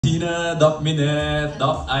Tina, Doc Minette,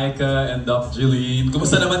 Doc Aika, and Doc Jeline.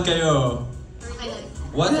 Kumusta naman kayo?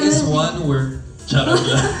 What is one word? Charot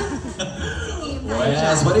lang.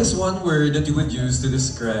 Yes, what is one word that you would use to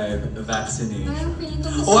describe vaccination?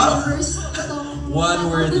 Wow! One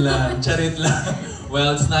word lang. Charit lang.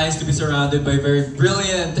 Well, it's nice to be surrounded by very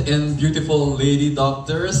brilliant and beautiful lady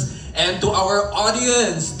doctors. And to our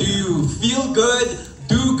audience, do you feel good,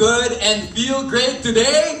 do good, and feel great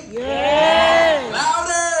today? Yeah!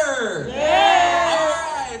 Louder!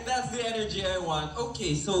 Yeah! Alright, that's the energy I want.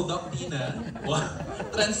 Okay, so Doc Tina, what?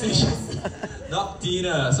 Transition. Doc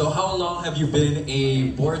Tina, so how long have you been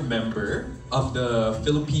a board member of the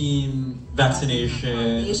Philippine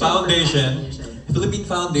Vaccination Foundation? Philippine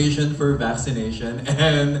Foundation for Vaccination,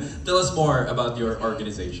 and tell us more about your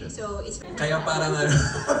organization. So it's Kaya parang ano,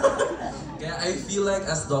 kaya I feel like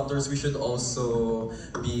as doctors we should also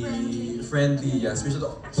be friendly. Yes, we should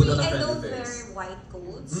put on a I friendly don't wear face. white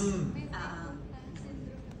coats.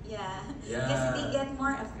 Yeah. Yeah. Because they get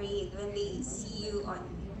more afraid when they see you on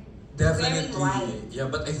Definitely. wearing white.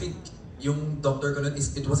 Yeah, but I think yung doctor ko nun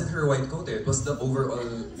is it wasn't her white coat it was the overall.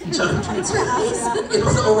 It's her eyes. It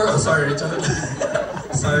was the overall. Sorry,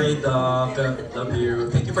 sorry, doc. Love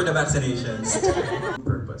you. Thank you for the vaccinations.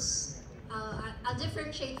 Purpose. I'll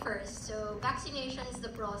differentiate first. So vaccination is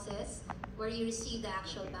the process where you receive the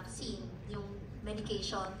actual vaccine, yung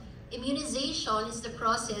medication. Immunization is the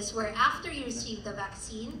process where after you receive the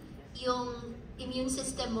vaccine, yung immune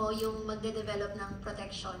system mo yung magde-develop ng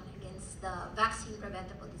protection against the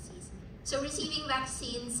vaccine-preventable disease. So receiving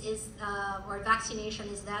vaccines is, or vaccination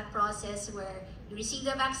is that process where you receive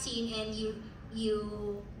the vaccine and you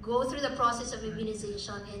go through the process of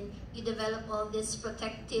immunization and you develop all this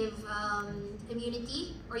protective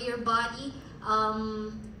immunity, or your body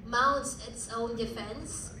mounts its own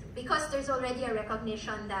defense because there's already a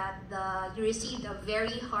recognition that you received a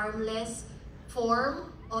very harmless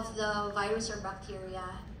form of the virus or bacteria,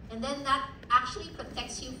 and then that actually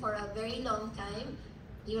protects you for a very long time.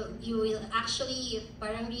 You will actually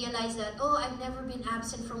parang realize that, oh, I've never been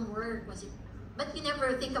absent from work. Was it? But you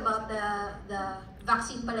never think about the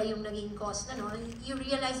vaccine pala yung naging cause na, no? You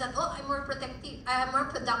realize that, oh, I'm more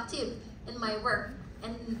productive in my work,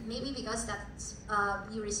 and maybe because that's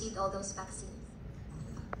you received all those vaccines.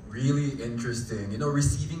 Really interesting. You know,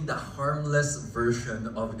 receiving the harmless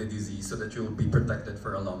version of the disease so that you'll be protected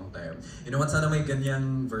for a long time. You know what? Sana may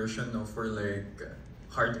ganyang version, no, for like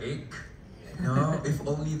heartache. No, if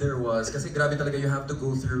only there was. Kasi grabe talaga, you have to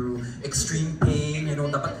go through extreme pain. You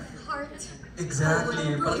know, dapat. Heart.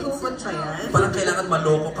 Exactly. Parang Parang kailangan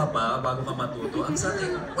maloko ka pa bago ka matuto. Ang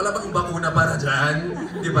sakit, wala bang bakuna para dyan?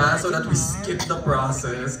 Diba? So that we skip the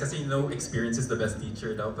process. Kasi you know, experience is the best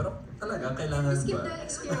teacher daw. Pero talaga, kailangan ba? Skip the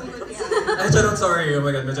experience. Ay, charot, sorry. Oh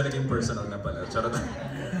my God, medyo naging personal na pala. Charot.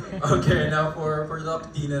 Okay, now for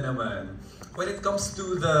Doc Tina naman. When it comes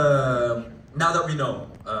to the... Now that we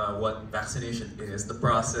know what vaccination is, the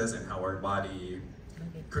process, and how our body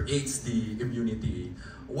creates the immunity,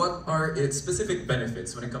 what are its specific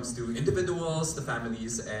benefits when it comes to individuals, the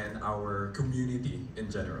families, and our community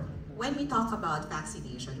in general? When we talk about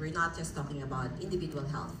vaccination, we're not just talking about individual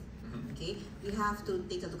health. Okay, we have to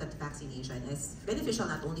take a look at vaccination as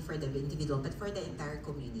beneficial not only for the individual but for the entire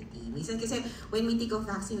community. Minsan kasi when we think of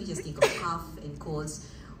vaccine, we just think of cough and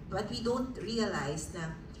colds, but we don't realize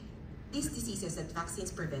na these diseases that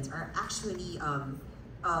vaccines prevent are actually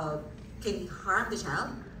can harm the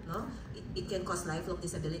child. No, it can cause lifelong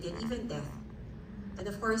disability and even death. And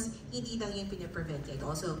of course, hindi lang yung pinaprevent, it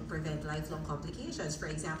also prevent lifelong complications.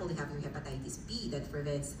 For example, we have your hepatitis B that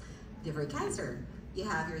prevents liver cancer. You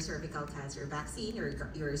have your cervical cancer vaccine,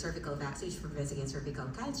 your cervical vaccine which prevents against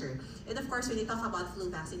cervical cancer. And of course, when you talk about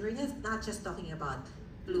flu vaccine, we're not just talking about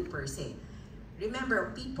flu per se.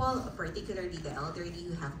 Remember, people, particularly the elderly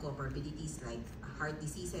who have comorbidities like heart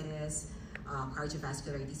diseases,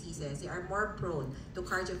 cardiovascular diseases, they are more prone to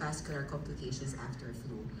cardiovascular complications after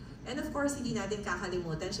flu. And of course, hindi natin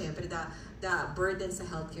kakalimutan, syempre, the burden sa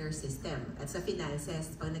healthcare system at sa finances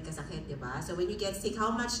pag nagkasakit, di ba? So when you get sick, how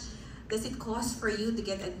much does it cost for you to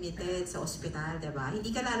get admitted sa ospital, di ba? Hindi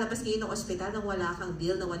ka lalabas ngayon ng ospital nang wala kang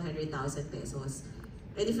bill na 100,000 pesos.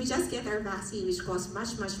 And if we just get our vaccine, which costs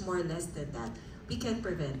much more less than that, we can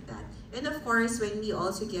prevent that. And of course, when we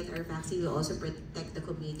also get our vaccine, we also protect the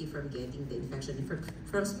community from getting the infection,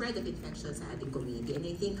 from spread of infections sa ating community. And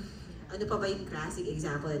I think, ano pa ba yung classic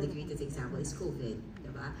example and the greatest example is COVID,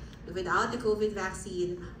 diba? Without the COVID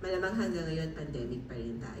vaccine, malamang hanggang ngayon, pandemic pa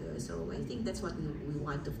rin tayo. So I think that's what we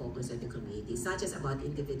want to focus on the community. It's not just about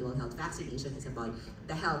individual health vaccination, it's about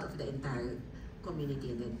the health of the entire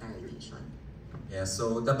community and the entire nation. Yeah,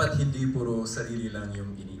 so dapat hindi puro sarili lang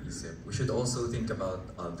yung iniisip. We should also think about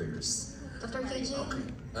others. Dr. KJ, Okay.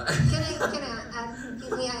 can I add?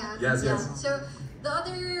 May I add? Yes, yes. So the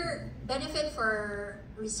other benefit for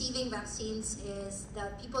receiving vaccines is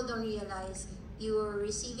that people don't realize you're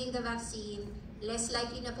receiving the vaccine, less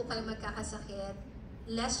likely na po kayo magkakasakit,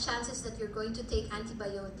 less chances that you're going to take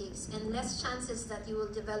antibiotics, and less chances that you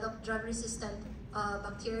will develop drug-resistant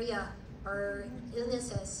bacteria or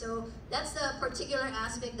illnesses. So that's the particular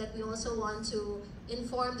aspect that we also want to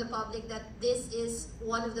inform the public, that this is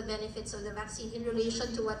one of the benefits of the vaccine in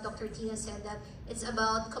relation to what Dr. Tina said, that it's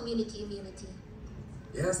about community immunity.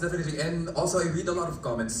 Yes, definitely. And also, I read a lot of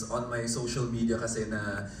comments on my social media kasi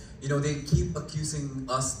na, you know, they keep accusing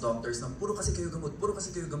us doctors na puro kasi kayo gamot, puro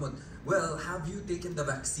kasi kayo gamot. Well, have you taken the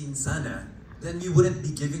vaccine sana? Then we wouldn't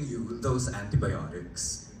be giving you those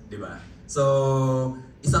antibiotics. Diba? So,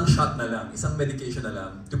 isang shot na lang, isang medication na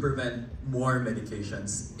lang to prevent more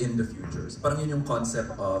medications in the future. So, parang yun yung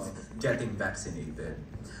concept of getting vaccinated.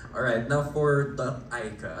 Alright, now for Doc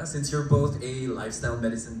Aika, since you're both a lifestyle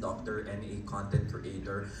medicine doctor and a content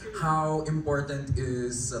creator, how important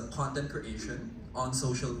is content creation on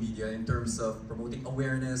social media in terms of promoting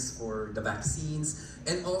awareness for the vaccines,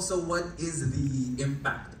 and also what is the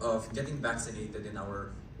impact of getting vaccinated in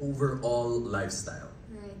our overall lifestyle?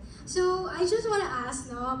 Right. So, I just want to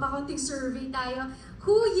ask, no, pakunting survey tayo,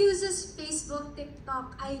 who uses Facebook,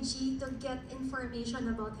 TikTok, IG to get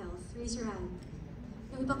information about health? Raise your hand.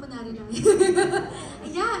 Yung iba po narinig.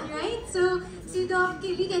 Yeah, right? So, si Doc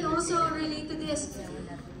Kelly can also relate to this.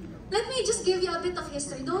 Let me just give you a bit of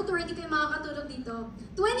history. Don't worry, di kayo makakatulog dito.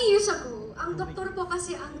 20 years ago, ang doktor po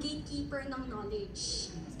kasi ang gatekeeper ng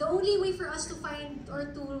knowledge. The only way for us to find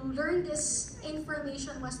or to learn this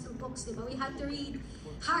information was through books, di ba? We had to read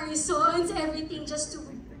Harrison's, everything just to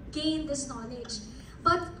gain this knowledge.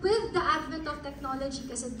 But with the advent of technology,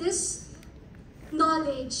 kasi this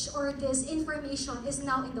knowledge or this information is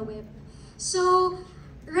now in the web. So,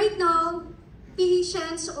 right now,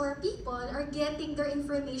 patients or people are getting their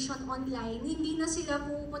information online. Hindi na sila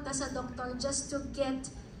pupunta sa doctor just to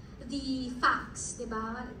get the facts, di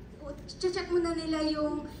ba? Check muna nila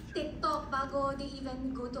yung TikTok bago they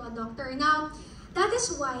even go to a doctor. Now, that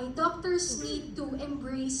is why doctors need to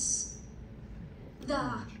embrace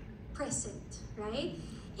the present, right?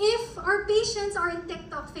 If our patients are in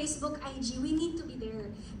TikTok, Facebook, IG, we need to be there.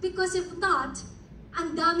 Because if not,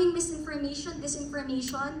 ang daming misinformation,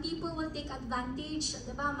 disinformation, people will take advantage,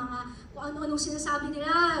 diba? Mga kung ano-anong sinasabi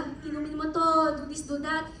nila, inumin mo to, do this, do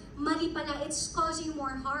that, mali pala, it's causing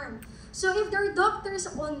more harm. So if there are doctors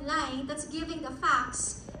online that's giving the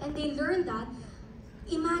facts, and they learn that,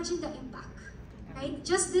 imagine the impact, right?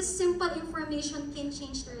 Just this simple information can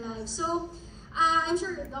change their lives. So, I'm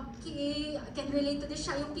sure Doc K can relate to this.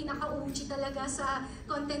 Siya yung pinaka-OG talaga sa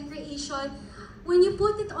content creation. When you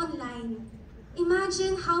put it online,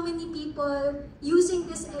 imagine how many people using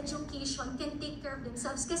this education can take care of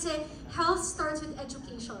themselves. Kasi health starts with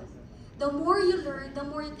education. The more you learn, the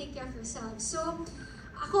more you take care of yourself. So,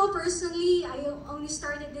 ako personally, I only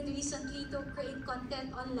started din recently to create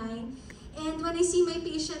content online. And when I see my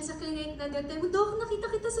patients sa clinic na dito, Doc, nakita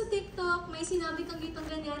kita sa TikTok, may sinabi kang gitong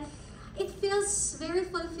ganyan. It feels very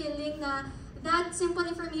fulfilling na that simple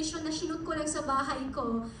information na sinut ko lang sa bahay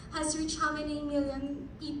ko has reached how many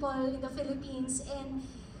million people in the Philippines, and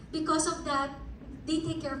because of that, they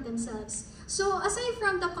take care of themselves. So aside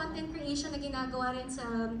from the content creation na ginagawa rin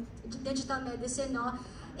sa digital medicine, no,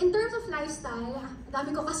 in terms of lifestyle,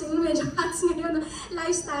 dami ko kasi medyo hats ngayon,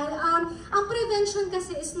 lifestyle, ang prevention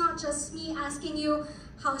kasi is not just me asking you,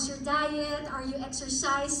 how's your diet, are you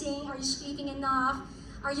exercising, are you sleeping enough,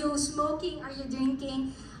 are you smoking? Are you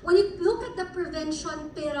drinking? When you look at the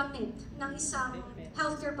prevention pyramid ng isang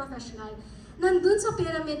healthcare professional, nandun sa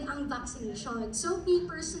pyramid ang vaccination. So me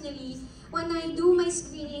personally, when I do my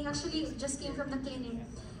screening, actually it just came from the clinic,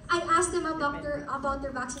 I ask them about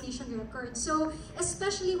their vaccination record. So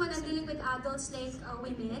especially when I'm dealing with adults like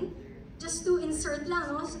women, just to insert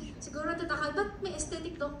lang, no? Siguro tatakal, but may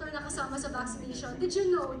aesthetic doctor na kasama sa vaccination. Did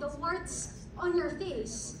you know the warts on your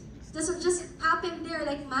face doesn't just happen there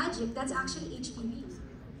like magic? That's actually HPV,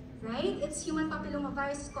 right? It's human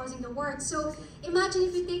papillomavirus causing the warts. So imagine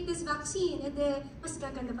if you take this vaccine, edi mas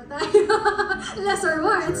gaganda pa tayo. Lesser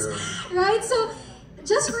warts, right? So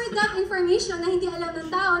just for that information na hindi alam ng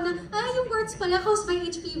tao na yung warts pala caused by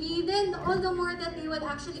HPV, then all the more that they would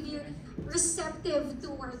actually be receptive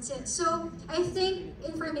towards it. So I think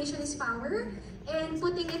information is power, and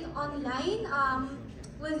putting it online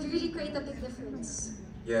will really create a big difference.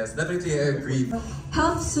 Yes, definitely I agree.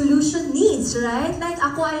 Health solution needs, right? Like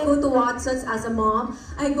ako, I go to Watson's as a mom.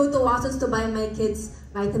 I go to Watson's to buy my kids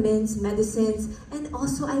vitamins, medicines, and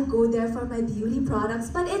also I go there for my beauty products.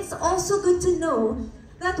 But it's also good to know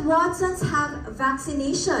that Watson's have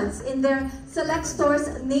vaccinations in their select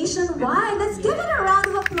stores nationwide. Let's give it a round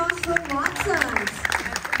of applause for Watson's.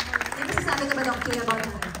 May masasabi ka ba, Doc Kay, about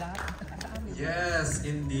that? Yes,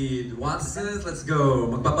 indeed. Watson's, let's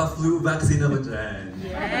go. Magpapa-flu vaccine ako dyan.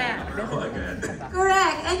 Yeah. Ako agad.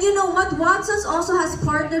 Correct. And you know what? Watson's also has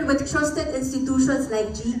partnered with trusted institutions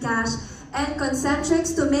like GCash and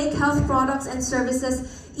Concentrix to make health products and services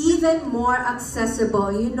even more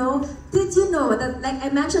accessible. You know, did you know that, like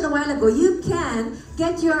I mentioned a while ago, you can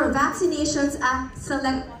get your vaccinations at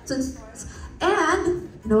select and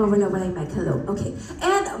wala yung mic. Hello. Okay.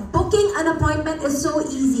 And booking an appointment is so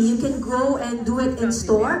easy. You can go and do it in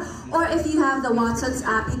store, or if you have the Watson's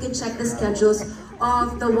app, you can check the schedules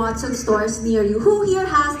of the Watson's stores near you. Who here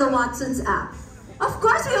has the Watson's app? Of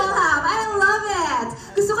course we all have. I love it.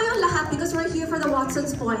 Gusto ko yung lahat because we're here for the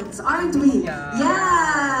Watson's points, aren't we?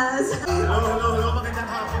 Yes. Hello. Magandang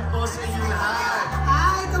hapon po sa inyo lahat.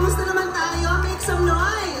 Hi, kamusta naman tayo? Make some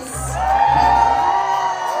noise!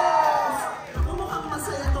 Mukhang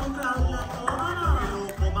masaya tong crowd na to. Hello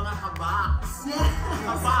po mga kabaks. Yeah.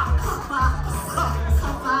 Kabaks.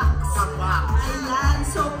 Kabaks. Ayan.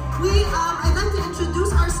 So, I'd like to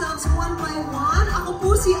introduce ourselves one by one. Ako po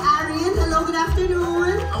si Arian. Hello, good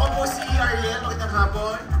afternoon. Ako po si Ariel. Magandang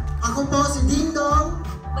hapon. Ako po si Dingdong.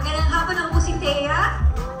 Magandang hapon, ako po si Thea.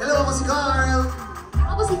 Hello, ako si Carl.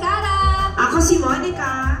 Ako po si Cara. Ako si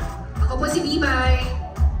Monica. Ako po si Bibay.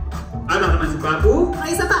 Ano naman si Papu?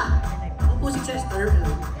 Ay, isa pa. Ako po si Chester.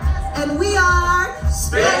 And we are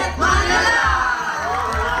Spit Manila!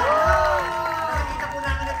 Nakikita po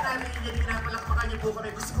namin at namin yung pinapalakpakan niyo po kami.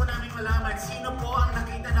 Gusto po namin malaman sino po ang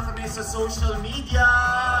nakita na kami sa social media.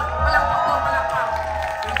 Palakpak po, palakpak.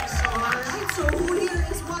 Thank you so much. Alright, so who here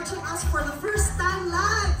is watching us for the first time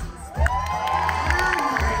live?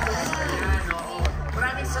 Ayan, oo.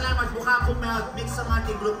 Maraming salamat. Mukha po mix sa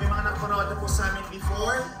ating group. May mga nakapanood na po sa amin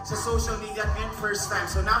before sa social media at ngayon first time.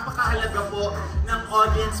 So napakahalaga po ng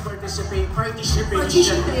audience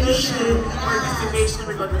participation.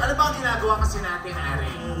 Ano ba ang ginagawa kasi natin, Ari?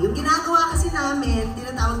 Yung ginagawa kasi namin,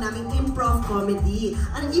 tinatawag namin improv comedy.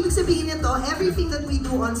 Ang ibig sabihin nito, everything that we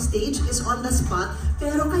do on stage is on the spot,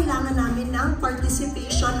 pero kailangan namin ng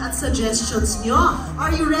participation at suggestions nyo.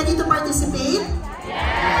 Are you ready to participate?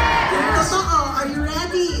 Yes! Totoo, are you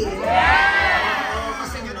ready? Oo,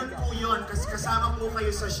 kasi ganun po yun. Kasi kasama po kayo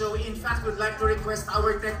sa show. In fact, we'd like to request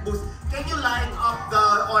our tech booth. Can you light up the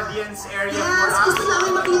audience area for Yes, us? gusto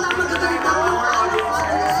namin makita magaganda ng Our audience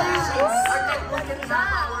area. audience. Our tech booth, can you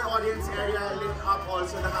have our audience area lit up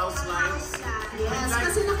also, the house lights? Yes,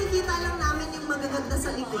 kasi nakikita lang namin yung magaganda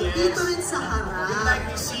sa likod. Yes. Dito rin sa We'd harap. like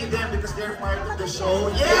to see them because they're part of the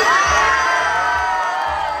show. Yeah!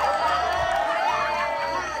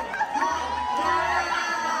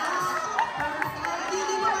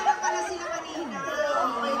 Hindi mo naman pala sila kanina. Oh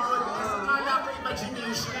my goodness, akala ko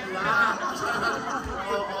imagination lang.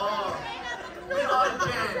 Oo. The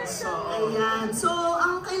audience. Oo. Ayan. So,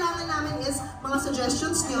 ang kailangan namin is mga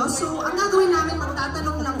suggestions nyo. So, ang gagawin namin,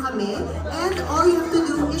 magtatanong lang kami. And all you have to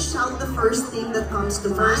do is shout the first thing that comes to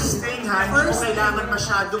mind. First thing ha, hindi po kailangan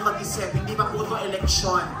masyadong mag-isip. Hindi pa po ito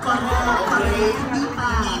election. Correct. Okay? Hindi pa.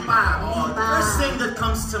 Hindi pa. Hindi pa. First thing that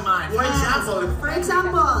comes to mind. For Yes.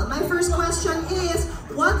 example, my first question is,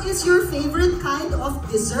 what is your favorite kind of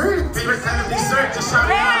dessert? favorite kind of dessert. Just shout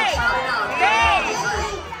it out. Shout it out. Cake!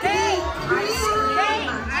 Dessert. Cake! Ice cream.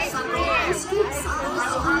 Ice cream! Ice cream.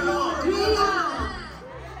 Halo-halo. Gruyam.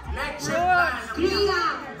 Leche plan.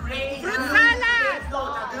 Gruyam. Fruit salad!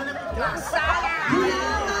 Salad!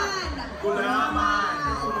 Gulaman. Gulaman.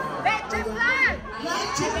 Leche flan!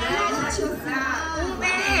 Leche flan.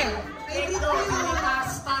 Ube! Ito,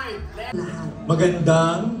 last time.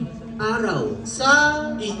 Magandang araw sa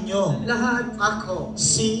inyo. lahat. Ako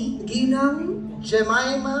si Ginang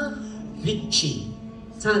Jemima Richie.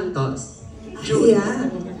 Santos.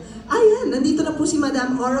 Ayan, nandito na po si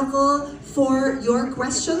Madam Oracle for your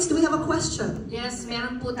questions. Do we have a question? Yes,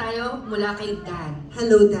 meron po tayo mula kay Dan.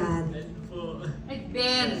 Hello, Dan. Ay,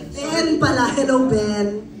 Ben. Ben pala. Hello,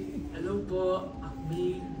 Ben. Hello po.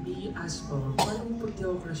 May ask po. Paano po di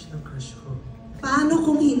ako crush ng crush ko? Paano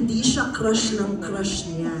kung hindi siya crush ng crush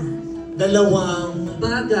niya? Dalawang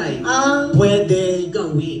Bagay ang pwede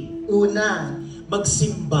gawin. una,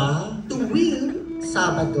 magsimba Tuwing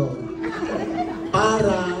Sabado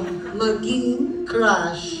para Maging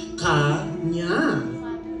crush niya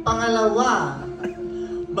pangalawa,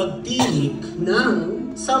 magtirik ng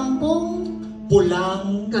 10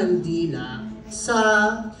 pulang Kandila sa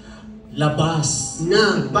labas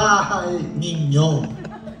ng bahay ninyo.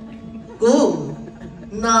 kung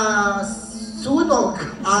Nasunog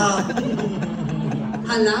ang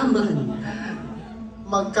halaman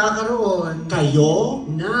magkakaroon kayo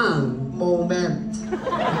ng moment.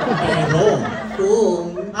 pero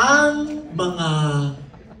kung Ang mga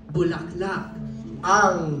bulaklak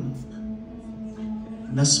ang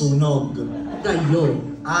nasunog kayo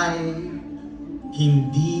ay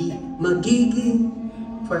hindi magiging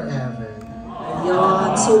forever.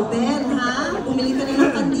 Ayun. So, Ben, ha? Bumili ka na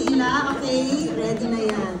ng kandila. Okay? Ready na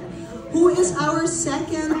yan. Who is our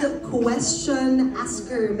second question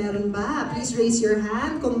asker? Meron ba? Please raise your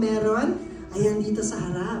hand kung meron. Ayan, dito sa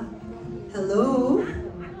harap. Hello?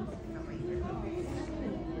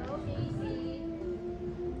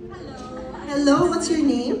 Hello, what's your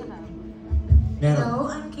name? Meron.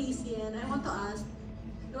 Hello, I'm Casey and I want to ask,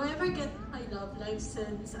 do I ever get my love life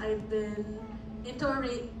since I've been into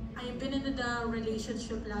the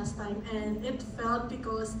relationship last time and it felt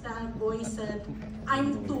because that boy said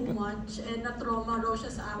I'm too much and na-trauma raw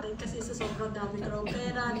siya sa akin kasi sa sobrang dami ko raw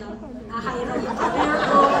pera na high raw yung career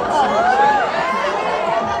ko.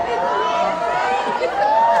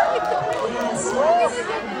 Yes.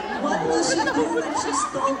 What will she do when she's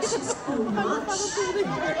told she's too much?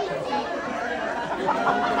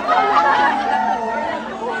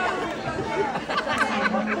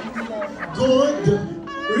 Good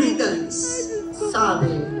riddance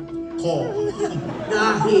sabi ko.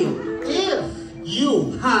 dahil If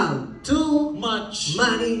you have too much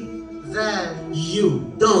money then you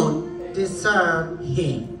don't deserve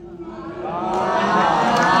him.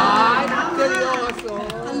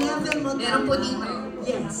 Ka-level mo Meron po dito.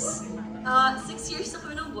 Yes. 6 years na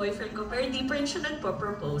kami ng boyfriend ko, pero di pa rin siya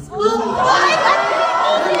nagpo-propose.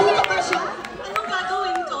 Nandito pa siya? Anong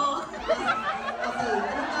gagawin ko? Okay,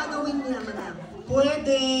 anong gagawin niya, madam?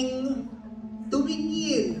 Pwedeng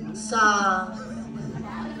Tumingin sa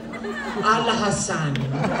alahasan.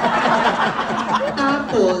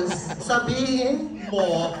 tapos Sabihin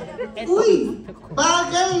mo, uy,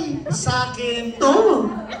 bagay sa akin to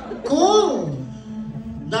kung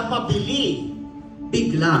napabili.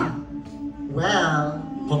 bigla. Well,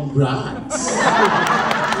 congrats.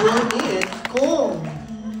 Ngunit Kung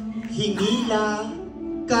hinila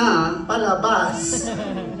ka palabas,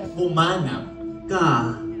 humanap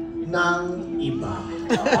ka ng iba.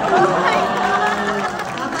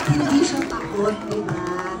 Dapat hindi siya takot, di ba?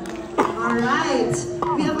 Alright.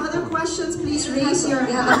 We have other questions. Please raise your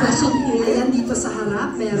hand. question here. Ayan, dito sa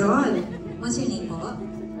harap. Meron. What's your name po?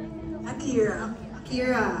 Akira,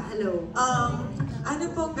 Akira, hello. ano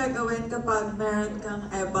pong gagawin kapag meron kang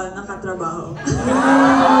ebal na katrabaho?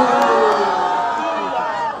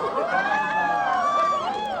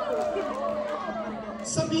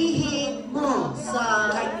 Sabihin mo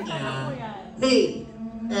sa kanya, hey,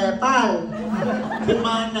 Epal,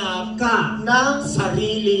 humanap ka ng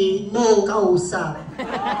sarili mo kausap.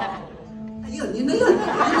 Ayun, yun na yun.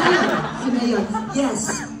 Yun na yun.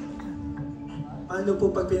 Yes. Paano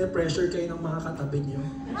po pag pinapressure kayo ng mga katabi niyo?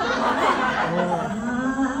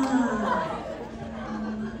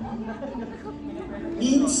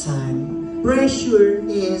 Minsan, pressure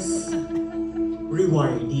is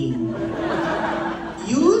rewarding.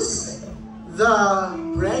 Use the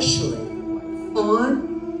pressure On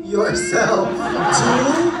yourself to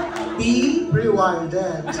be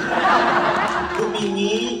rewarded.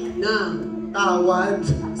 Humingi ng tawad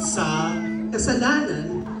sa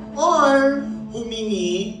kasalanan or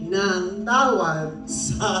humingi ng tawad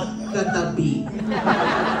sa katabi.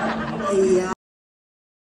 Ayan.